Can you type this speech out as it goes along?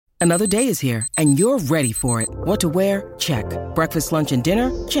Another day is here, and you're ready for it. What to wear? Check. Breakfast, lunch, and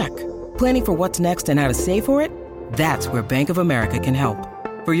dinner? Check. Planning for what's next and how to save for it? That's where Bank of America can help.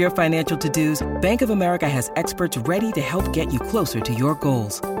 For your financial to-dos, Bank of America has experts ready to help get you closer to your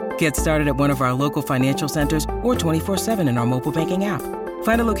goals. Get started at one of our local financial centers or 24/7 in our mobile banking app.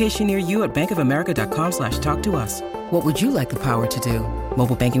 Find a location near you at bankofamerica.com/talktous. What would you like the power to do?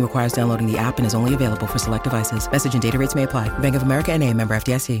 Mobile banking requires downloading the app and is only available for select devices. Message and data rates may apply. Bank of America N.A., member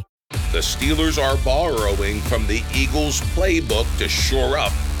FDIC. The Steelers are borrowing from the Eagles' playbook to shore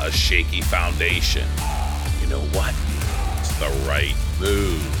up a shaky foundation. You know what? It's the right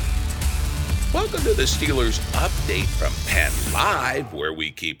move. Welcome to the Steelers update from Penn Live, where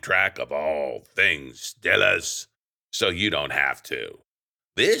we keep track of all things Steelers so you don't have to.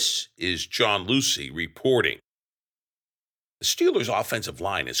 This is John Lucy reporting. The Steelers' offensive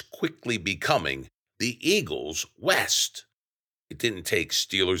line is quickly becoming the Eagles' West. It didn't take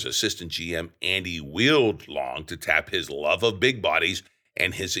Steelers assistant GM Andy Weald long to tap his love of big bodies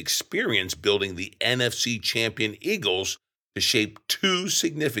and his experience building the NFC champion Eagles to shape two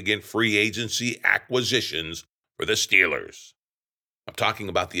significant free agency acquisitions for the Steelers. I'm talking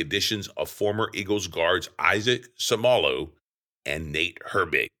about the additions of former Eagles guards Isaac Seumalo and Nate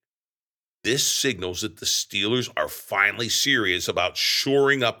Herbig. This signals that the Steelers are finally serious about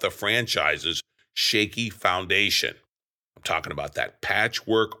shoring up the franchise's shaky foundation. I'm talking about that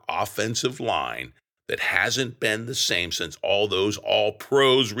patchwork offensive line that hasn't been the same since all those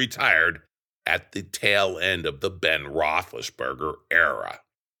all-pros retired at the tail end of the Ben Roethlisberger era.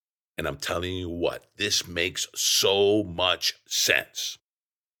 And I'm telling you what, this makes so much sense.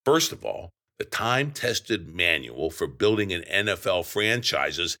 First of all, the time-tested manual for building an NFL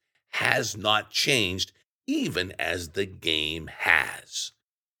franchises has not changed, even as the game has.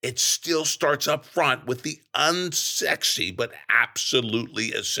 It still starts up front with the unsexy but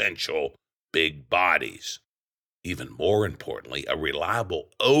absolutely essential big bodies. Even more importantly, a reliable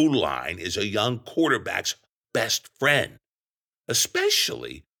O-line is a young quarterback's best friend,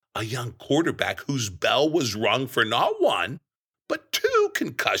 especially a young quarterback whose bell was rung for not one, but two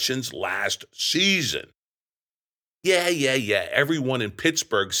concussions last season. Yeah, everyone in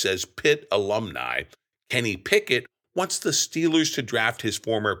Pittsburgh says Pitt alumni Kenny Pickett wants the Steelers to draft his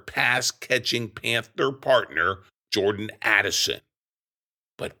former pass-catching Panther partner, Jordan Addison.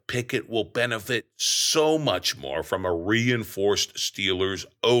 But Pickett will benefit so much more from a reinforced Steelers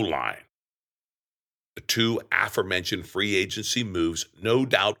O-line. The two aforementioned free agency moves, no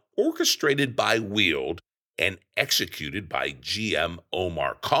doubt orchestrated by Weald and executed by GM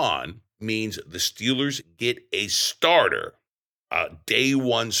Omar Khan, means the Steelers get a starter, a day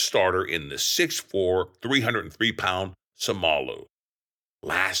one starter in the 6'4", 303-pound Seumalo.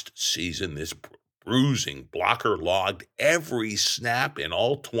 Last season, this bruising blocker logged every snap in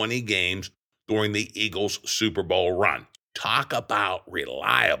all 20 games during the Eagles' Super Bowl run. Talk about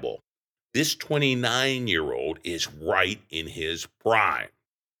reliable. This 29-year-old is right in his prime.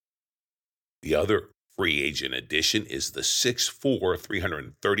 The other free agent addition is the 6'4",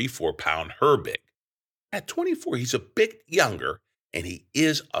 334-pound Herbig. At 24, he's a bit younger, and he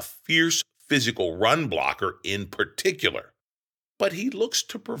is a fierce physical run blocker in particular. But he looks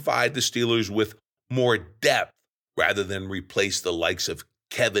to provide the Steelers with more depth rather than replace the likes of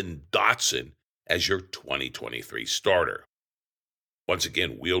Kevin Dotson as your 2023 starter. Once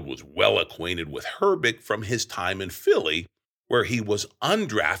again, Weald was well acquainted with Herbig from his time in Philly, where he was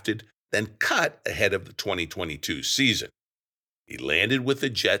undrafted, then cut ahead of the 2022 season. He landed with the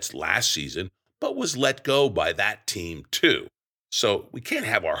Jets last season, but was let go by that team too. So we can't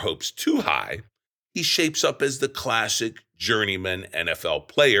have our hopes too high. He shapes up as the classic journeyman NFL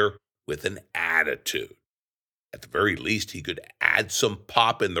player with an attitude. At the very least, he could add some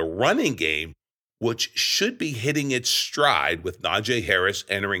pop in the running game, which should be hitting its stride with Najee Harris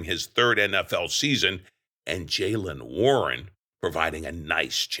entering his third NFL season and Jaylen Warren providing a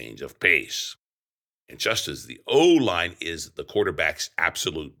nice change of pace. And just as the O-line is the quarterback's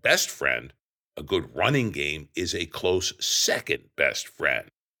absolute best friend, a good running game is a close second best friend.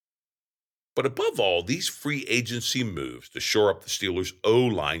 But above all, these free agency moves to shore up the Steelers'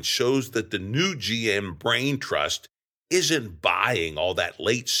 O-line shows that the new GM brain trust isn't buying all that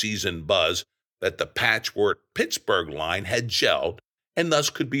late season buzz that the patchwork Pittsburgh line had gelled and thus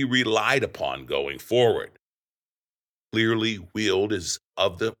could be relied upon going forward. Clearly, Weald is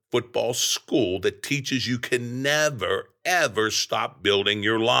of the football school that teaches you can never, ever stop building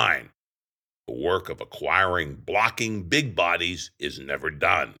your line. The work of acquiring blocking big bodies is never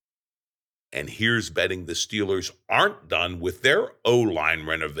done. And here's betting the Steelers aren't done with their O-line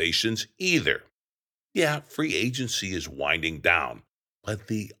renovations either. Yeah, free agency is winding down, But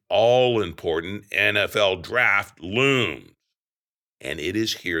the all-important NFL draft looms. And it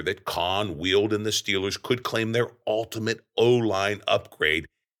is here that Kahn, Wield, and the Steelers could claim their ultimate O-line upgrade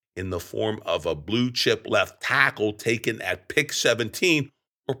in the form of a blue-chip left tackle taken at pick 17,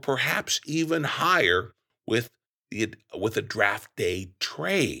 or perhaps even higher with a draft day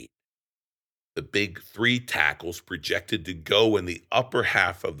trade. The big three tackles projected to go in the upper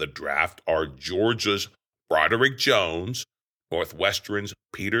half of the draft are Georgia's Broderick Jones, Northwestern's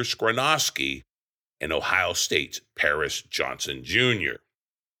Peter Skoronski, and Ohio State's Paris Johnson Jr.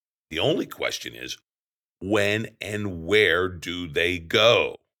 The only question is, when and where do they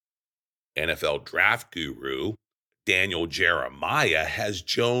go? NFL draft guru Daniel Jeremiah has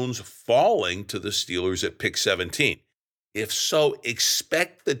Jones falling to the Steelers at pick 17. If so,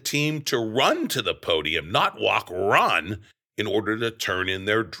 expect the team to run to the podium, not walk, run, in order to turn in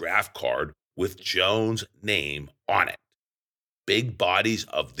their draft card with Jones' name on it. Big bodies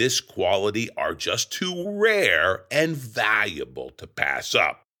of this quality are just too rare and valuable to pass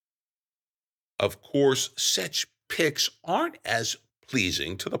up. Of course, such picks aren't as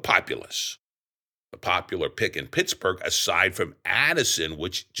pleasing to the populace. The popular pick in Pittsburgh, aside from Addison,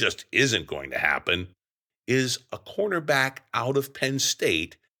 which just isn't going to happen, is a cornerback out of Penn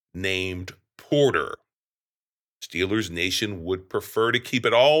State named Porter. Steelers Nation would prefer to keep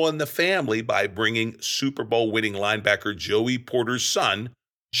it all in the family by bringing Super Bowl winning linebacker Joey Porter's son,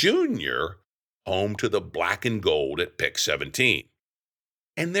 Jr., home to the black and gold at pick 17.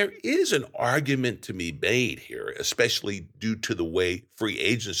 And there is an argument to be made here, especially due to the way free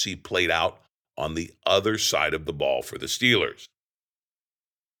agency played out on the other side of the ball for the Steelers.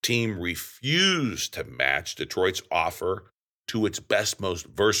 Team refused to match Detroit's offer to its best, most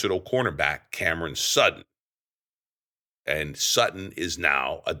versatile cornerback, Cameron Sutton. And Sutton is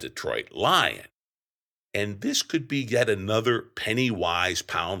now a Detroit Lion. And this could be yet another penny-wise,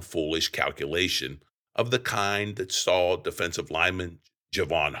 pound-foolish calculation of the kind that saw defensive lineman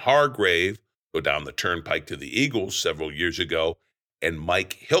Javon Hargrave go down the turnpike to the Eagles several years ago, and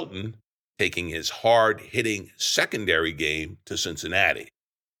Mike Hilton taking his hard-hitting secondary game to Cincinnati.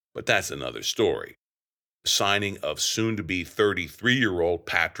 But that's another story. The signing of soon-to-be 33-year-old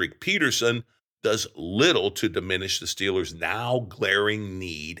Patrick Peterson does little to diminish the Steelers' now glaring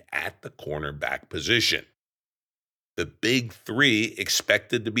need at the cornerback position. The big three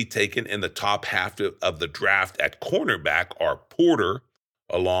expected to be taken in the top half of the draft at cornerback are Porter,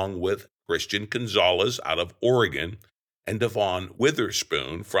 along with Christian Gonzalez out of Oregon, and Devon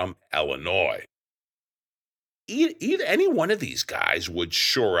Witherspoon from Illinois. Either any one of these guys would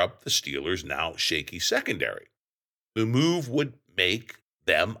shore up the Steelers' now shaky secondary. The move would make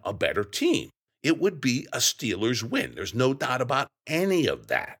them a better team. It would be a Steelers win. There's no doubt about any of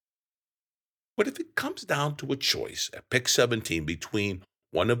that. But if it comes down to a choice at pick 17 between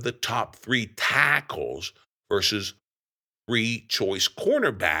one of the top three tackles versus three choice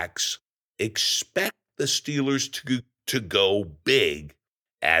cornerbacks, expect the Steelers to go big,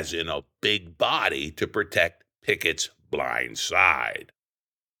 as in a big body to protect Pickett's blind side.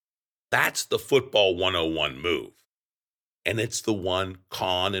 That's the football 101 move. And it's the one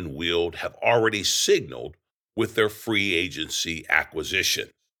Kahn and Wield have already signaled with their free agency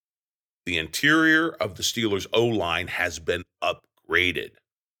acquisitions. The interior of the Steelers' O-line has been upgraded,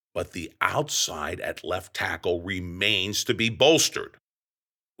 but the outside at left tackle remains to be bolstered.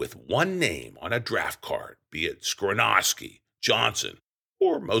 With one name on a draft card, be it Skoronski, Johnson,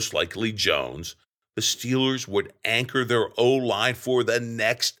 or most likely Jones, the Steelers would anchor their O-line for the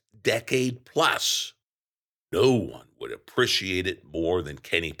next decade plus. No one would appreciate it more than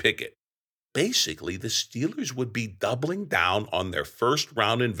Kenny Pickett. Basically, the Steelers would be doubling down on their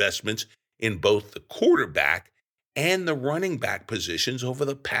first-round investments in both the quarterback and the running back positions over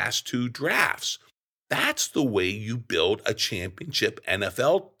the past two drafts. That's the way you build a championship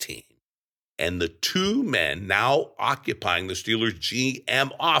NFL team. And the two men now occupying the Steelers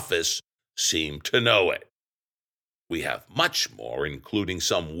GM office seem to know it. We have much more, including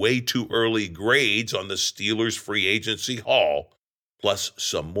some way too early grades on the Steelers free agency haul, plus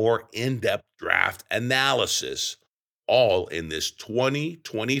some more in-depth draft analysis, all in this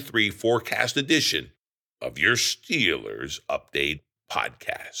 2023 forecast edition of your Steelers Update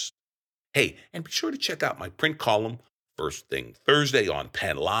podcast. Hey, and be sure to check out my print column first thing Thursday on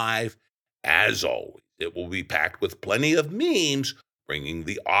Penn Live. As always, it will be packed with plenty of memes, bringing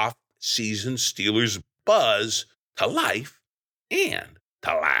the off-season Steelers buzz to life and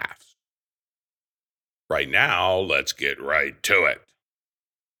to laughs. Right now, let's get right to it.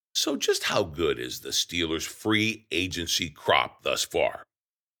 So just how good is the Steelers' free agency crop thus far?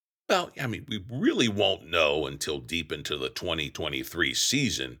 Well, I mean, we really won't know until deep into the 2023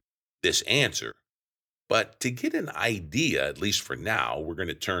 season this answer. But to get an idea, at least for now, we're going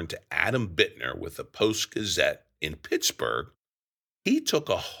to turn to Adam Bittner with the Post Gazette in Pittsburgh. He took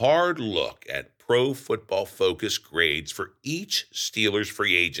a hard look at Pro Football Focus grades for each Steelers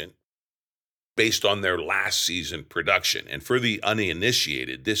free agent based on their last season production. And for the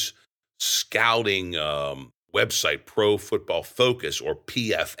uninitiated, this scouting website, Pro Football Focus or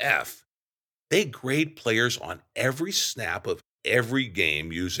PFF, they grade players on every snap of every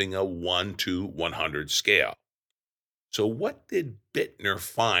game using a 1 to 100 scale. So, what did Bittner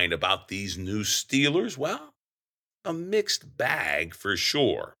find about these new Steelers? Well, a mixed bag for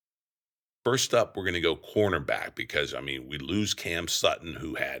sure. First up, we're going to go cornerback because, I mean, we lose Cam Sutton,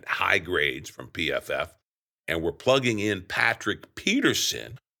 who had high grades from PFF, and we're plugging in Patrick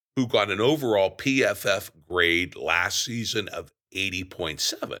Peterson, who got an overall PFF grade last season of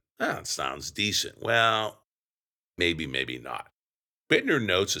 80.7. That sounds decent. Well, maybe, maybe not. Bittner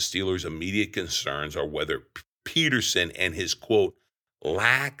notes the Steelers' immediate concerns are whether Peterson and his, quote,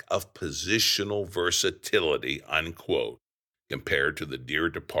 lack of positional versatility, unquote, compared to the dear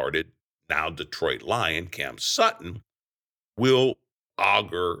departed, now Detroit Lion, Cam Sutton, will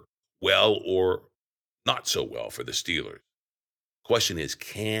augur well or not so well for the Steelers. Question is,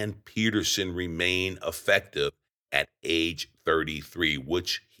 can Peterson remain effective at age 33,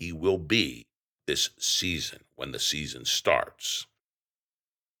 which he will be this season when the season starts?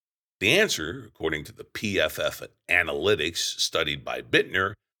 The answer, according to the PFF analytics studied by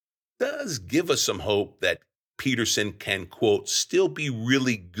Bittner, does give us some hope that Peterson can, quote, still be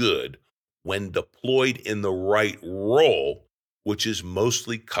really good when deployed in the right role, which is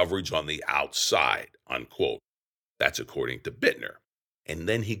mostly coverage on the outside, unquote. That's according to Bittner. And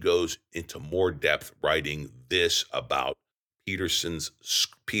then he goes into more depth writing this about Peterson's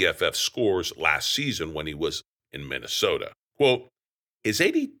PFF scores last season when he was in Minnesota. Quote, his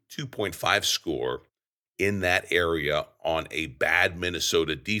 82.5 score in that area on a bad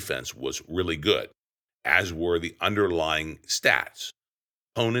Minnesota defense was really good, as were the underlying stats.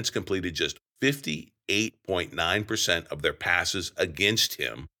 Opponents completed just 58.9% of their passes against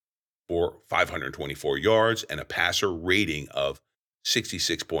him for 524 yards and a passer rating of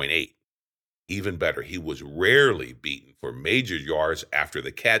 66.8. Even better, he was rarely beaten for major yards after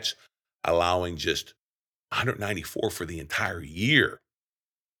the catch, allowing just 194 for the entire year.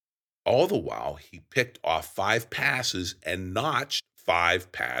 All the while, he picked off 5 passes and notched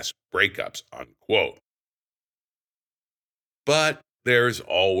 5 pass breakups, unquote. But there's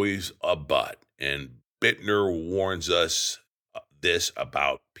always a but, and Bittner warns us this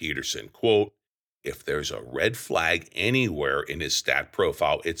about Peterson, quote, if there's a red flag anywhere in his stat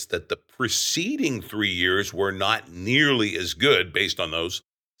profile, it's that the preceding 3 years were not nearly as good based on those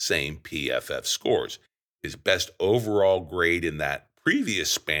same PFF scores. His best overall grade in that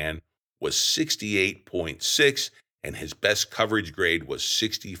previous span was 68.6, and his best coverage grade was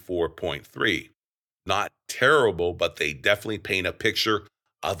 64.3. Not terrible, but they definitely paint a picture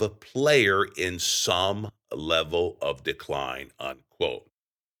of a player in some level of decline, unquote.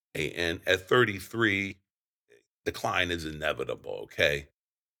 And at 33, decline is inevitable, okay?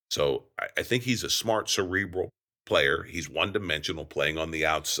 So I think he's a smart, cerebral player. He's one-dimensional, playing on the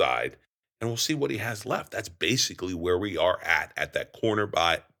outside, and we'll see what he has left. That's basically where we are at that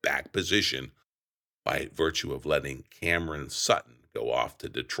cornerback position by virtue of letting Cameron Sutton go off to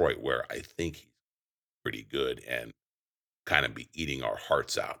Detroit, where I think he's pretty good and kind of be eating our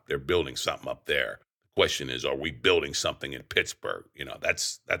hearts out. They're building something up there. The question is, are we building something in Pittsburgh?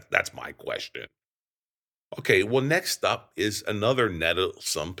 That's my question. Okay, well, next up is another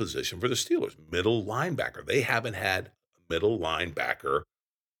nettlesome position for the Steelers, middle linebacker. They haven't had a middle linebacker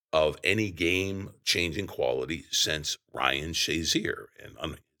of any game-changing quality since Ryan Shazier and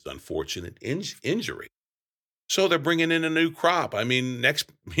his unfortunate injury. So they're bringing in a new crop. I mean, next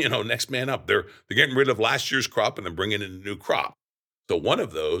man up. They're getting rid of last year's crop and they're bringing in a new crop. So one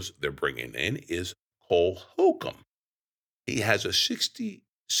of those they're bringing in is Cole Holcomb. He has a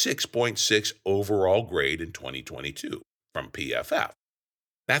 66.6 overall grade in 2022 from PFF.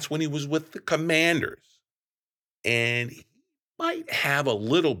 That's when he was with the Commanders. And he might have a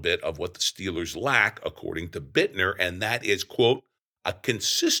little bit of what the Steelers lack, according to Bittner, and that is, quote, a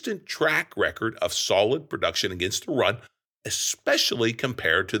consistent track record of solid production against the run, especially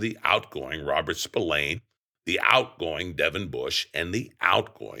compared to the outgoing Robert Spillane, the outgoing Devin Bush, and the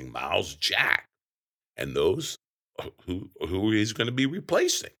outgoing Miles Jack. And those who he's going to be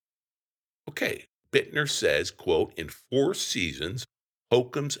replacing. Okay, Bittner says, quote, in 4 seasons,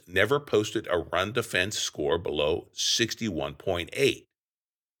 Holcomb's never posted a run defense score below 61.8.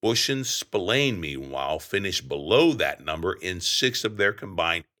 Bush and Spillane, meanwhile, finished below that number in 6 of their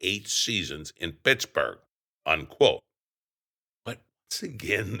combined 8 seasons in Pittsburgh, unquote. But once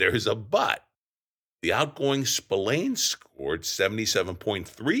again, there's a but. The outgoing Spillane scored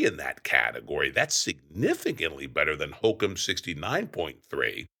 77.3 in that category. That's significantly better than Holcomb's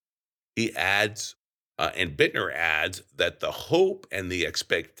 69.3. He adds, and Bittner adds, that the hope and the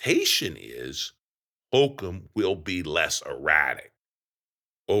expectation is Holcomb will be less erratic,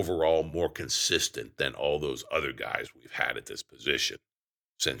 overall more consistent than all those other guys we've had at this position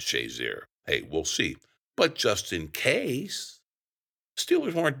since Shazier. Hey, we'll see. But just in case,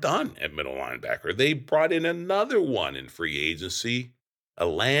 Steelers weren't done at middle linebacker. They brought in another one in free agency, a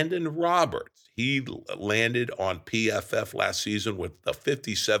Landon Roberts. He landed on PFF last season with a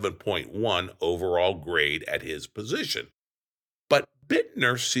 57.1 overall grade at his position. But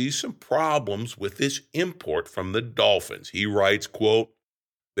Bittner sees some problems with this import from the Dolphins. He writes, quote,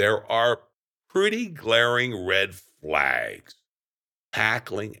 "There are pretty glaring red flags.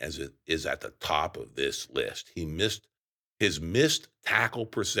 Tackling as it is at the top of this list. His missed tackle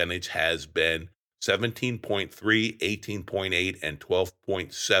percentage has been 17.3, 18.8, and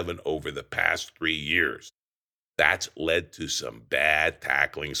 12.7 over the past 3 years. That's led to some bad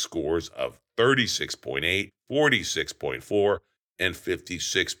tackling scores of 36.8, 46.4, and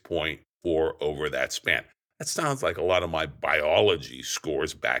 56.4 over that span." That sounds like a lot of my biology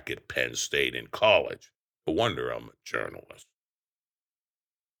scores back at Penn State in college. No wonder I'm a journalist.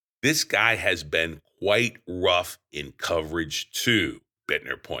 This guy has been quite rough in coverage too,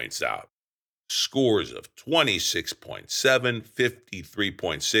 Bittner points out. Scores of 26.7,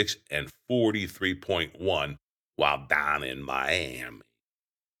 53.6, and 43.1 while down in Miami.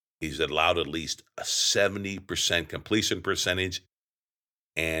 He's allowed at least a 70% completion percentage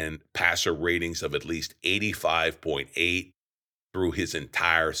and passer ratings of at least 85.8 through his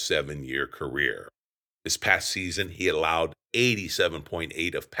entire 7-year career. This past season, he allowed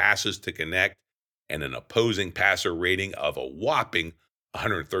 87.8 of passes to connect and an opposing passer rating of a whopping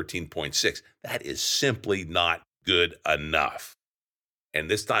 113.6. That is simply not good enough. And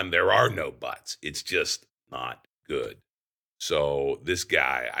this time there are no buts. It's just not good. So this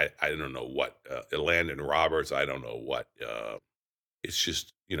guy, I don't know what, Landon Roberts, I don't know what. It's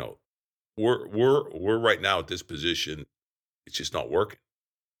just, we're right now at this position. It's just not working.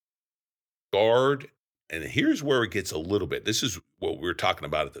 Guard. And here's where it gets a little bit. This is what we were talking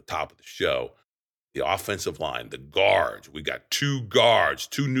about at the top of the show. The offensive line, the guards. We got 2 guards,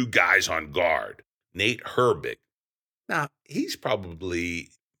 2 new guys on guard. Nate Herbig. Now, he's probably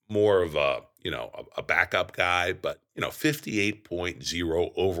more of a backup guy, but,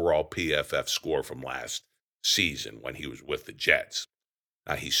 58.0 overall PFF score from last season when he was with the Jets.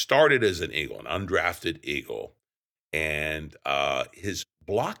 Now, he started as an Eagle, an undrafted Eagle, and his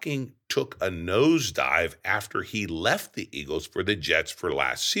blocking took a nosedive after he left the Eagles for the Jets for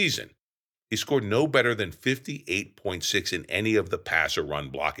last season. He scored no better than 58.6 in any of the passer run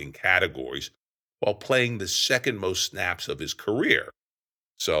blocking categories while playing the second most snaps of his career.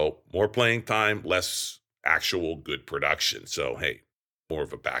 So more playing time, less actual good production. So, hey, more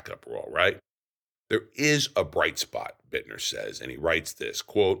of a backup role, right? There is a bright spot, Bittner says, and he writes this,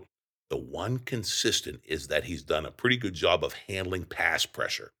 quote, "The one consistent is that he's done a pretty good job of handling pass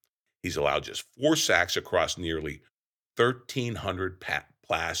pressure. He's allowed just 4 sacks across nearly 1,300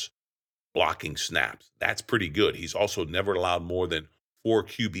 pass blocking snaps. That's pretty good. He's also never allowed more than 4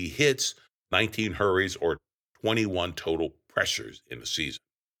 QB hits, 19 hurries, or 21 total pressures in the season,"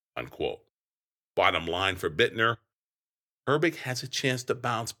 unquote. Bottom line for Bittner, Herbig has a chance to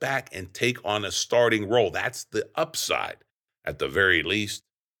bounce back and take on a starting role. That's the upside. At the very least,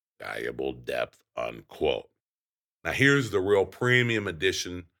 valuable depth, unquote. Now, here's the real premium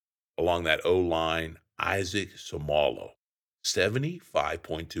addition along that O-line, Isaac Somalo,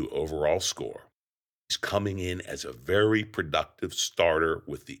 75.2 overall score. He's coming in as a very productive starter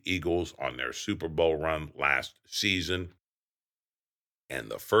with the Eagles on their Super Bowl run last season.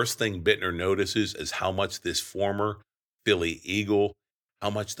 And the first thing Bittner notices is how much this former Philly Eagle,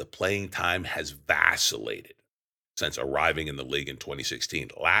 how much the playing time has vacillated since arriving in the league in 2016.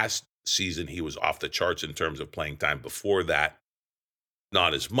 Last season, he was off the charts in terms of playing time. Before that,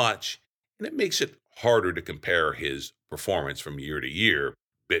 not as much. And it makes it harder to compare his performance from year to year,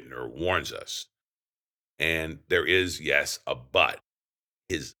 Bittner warns us. And there is, yes, a but.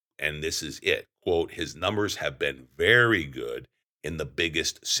 And this is it, quote, "His numbers have been very good in the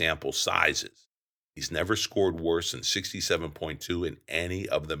biggest sample sizes. He's never scored worse than 67.2 in any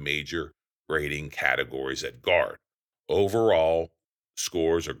of the major grading categories at guard. Overall,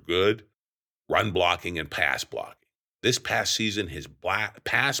 scores are good, run blocking and pass blocking. This past season, his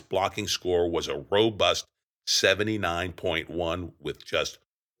pass blocking score was a robust 79.1 with just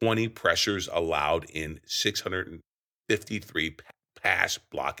 20 pressures allowed in 653 pass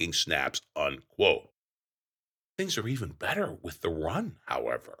blocking snaps, unquote. Things are even better with the run,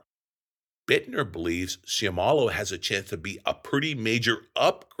 however. Bittner believes Siamalo has a chance to be a pretty major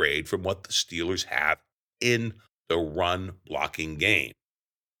upgrade from what the Steelers have in the run blocking game.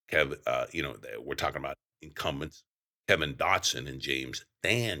 We're talking about incumbents Kevin Dotson and James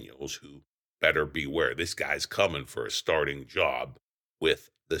Daniels, who better beware. This guy's coming for a starting job with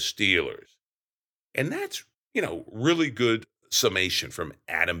the Steelers. And that's, really good summation from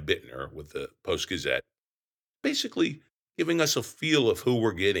Adam Bittner with the Post-Gazette, basically giving us a feel of who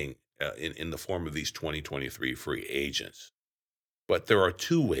we're getting in the form of these 2023 free agents. But there are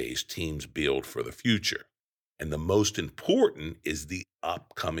two ways teams build for the future. And the most important is the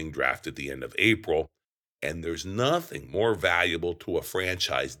upcoming draft at the end of April. And there's nothing more valuable to a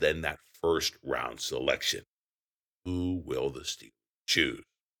franchise than that first round selection. Who will the Steelers choose?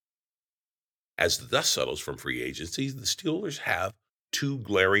 As the dust settles from free agency, the Steelers have two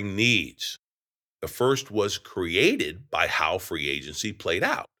glaring needs. The first was created by how free agency played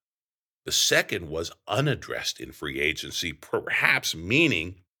out. The second was unaddressed in free agency, perhaps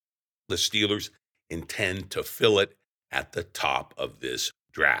meaning the Steelers intend to fill it at the top of this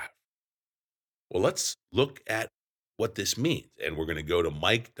draft. Well, let's look at what this means. And we're going to go to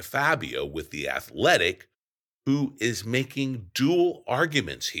Mike DeFabio with The Athletic, who is making dual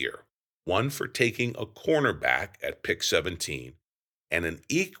arguments here. One for taking a cornerback at pick 17, and an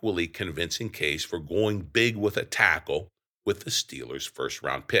equally convincing case for going big with a tackle with the Steelers'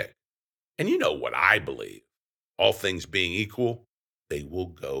 first-round pick. And you know what I believe. All things being equal, they will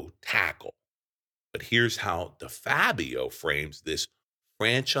go tackle. But here's how DeFabio frames this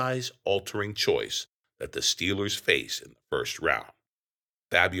franchise-altering choice that the Steelers face in the first round.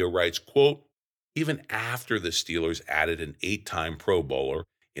 Fabio writes, quote, even after the Steelers added an 8-time Pro Bowler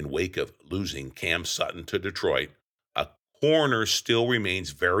in wake of losing Cam Sutton to Detroit, a corner still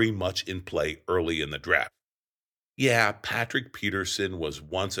remains very much in play early in the draft. Yeah, Patrick Peterson was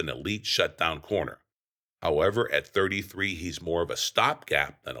once an elite shutdown corner. However, at 33, he's more of a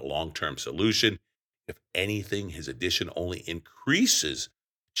stopgap than a long-term solution. If anything, his addition only increases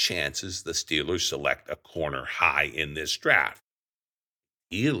chances the Steelers select a corner high in this draft.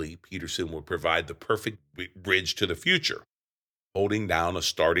 Ideally, Peterson would provide the perfect bridge to the future, holding down a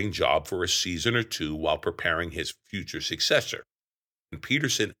starting job for a season or two while preparing his future successor. And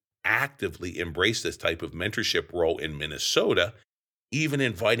Peterson actively embraced this type of mentorship role in Minnesota, even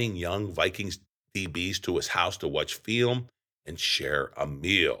inviting young Vikings DBs to his house to watch film and share a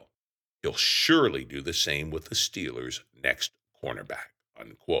meal. He'll surely do the same with the Steelers' next cornerback,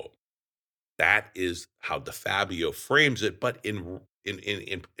 unquote. That is how DeFabio frames it. But in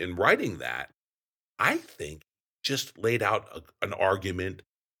writing that, I think just laid out an argument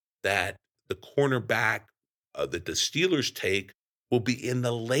that the cornerback that the Steelers take will be in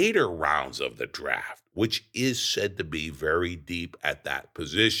the later rounds of the draft, which is said to be very deep at that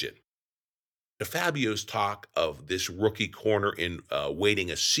position. DeFabio's talk of this rookie corner in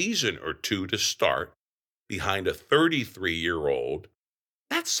waiting a season or two to start behind a 33-year-old,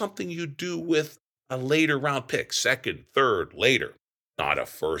 that's something you do with a later round pick, second, third, later, not a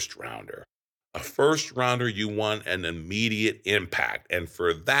first rounder. A first rounder, you want an immediate impact. And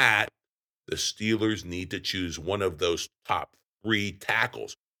for that, the Steelers need to choose one of those top 3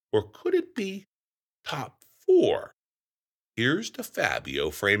 tackles. Or could it be top 4? Here's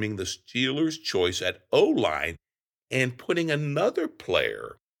DeFabio framing the Steelers' choice at O-line and putting another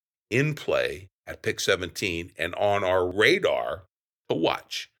player in play at pick 17 and on our radar to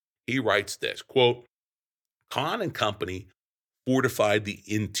watch. He writes this, quote, Khan and company fortified the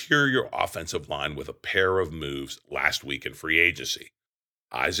interior offensive line with a pair of moves last week in free agency.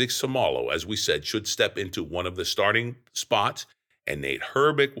 Isaac Seumalo, as we said, should step into one of the starting spots, and Nate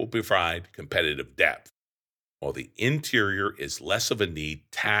Herbig will provide competitive depth. While the interior is less of a need,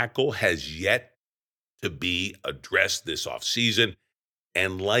 tackle has yet to be addressed this offseason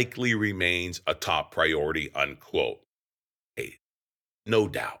and likely remains a top priority, unquote. Hey, no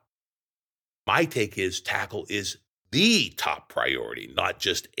doubt. My take is tackle is the top priority, not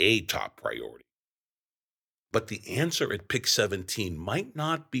just a top priority. But the answer at pick 17 might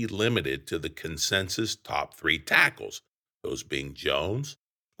not be limited to the consensus top 3 tackles, those being Jones,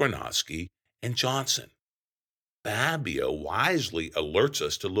 Gronkowski, and Johnson. Fabio wisely alerts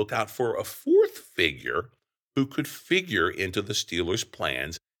us to look out for a 4th figure who could figure into the Steelers'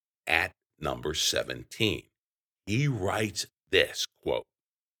 plans at number 17. He writes this, quote,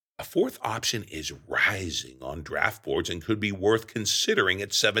 A fourth option is rising on draft boards and could be worth considering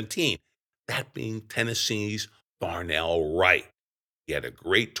at 17. That being Tennessee's Darnell Wright. He had a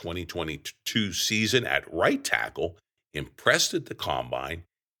great 2022 season at right tackle, impressed at the combine.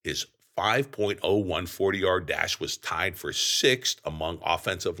 His 5.01 40-yard dash was tied for sixth among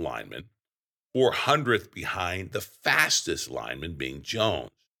offensive linemen, 400th behind the fastest lineman being Jones.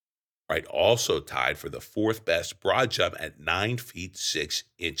 Wright also tied for the fourth best broad jump at 9 feet 6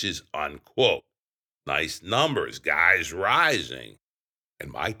 inches, unquote. Nice numbers, guys, rising.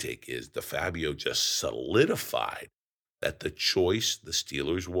 And my take is DeFabio just solidified that the choice the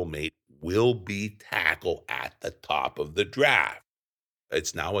Steelers will make will be tackle at the top of the draft.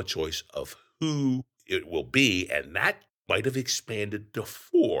 It's now a choice of who it will be, and that might have expanded to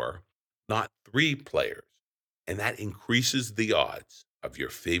 4, not 3 players. And that increases the odds of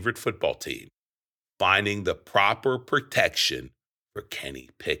your favorite football team finding the proper protection for Kenny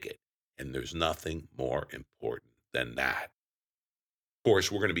Pickett. And there's nothing more important than that. Of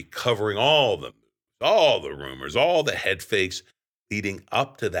course, we're going to be covering all the moves, all the rumors, all the head fakes leading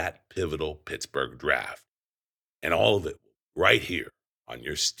up to that pivotal Pittsburgh draft. And all of it right here on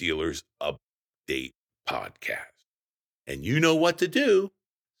your Steelers Update podcast. And you know what to do.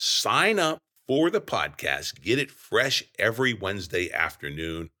 Sign up for the podcast. Get it fresh every Wednesday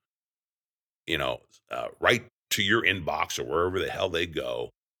afternoon, right to your inbox or wherever the hell they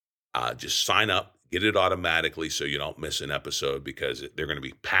go. Just sign up, get it automatically so you don't miss an episode, because they're going to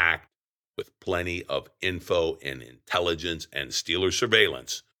be packed with plenty of info and intelligence and Steelers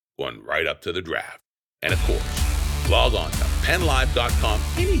surveillance going right up to the draft. And of course, log on to PennLive.com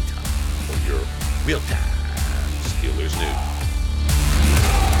anytime for your real-time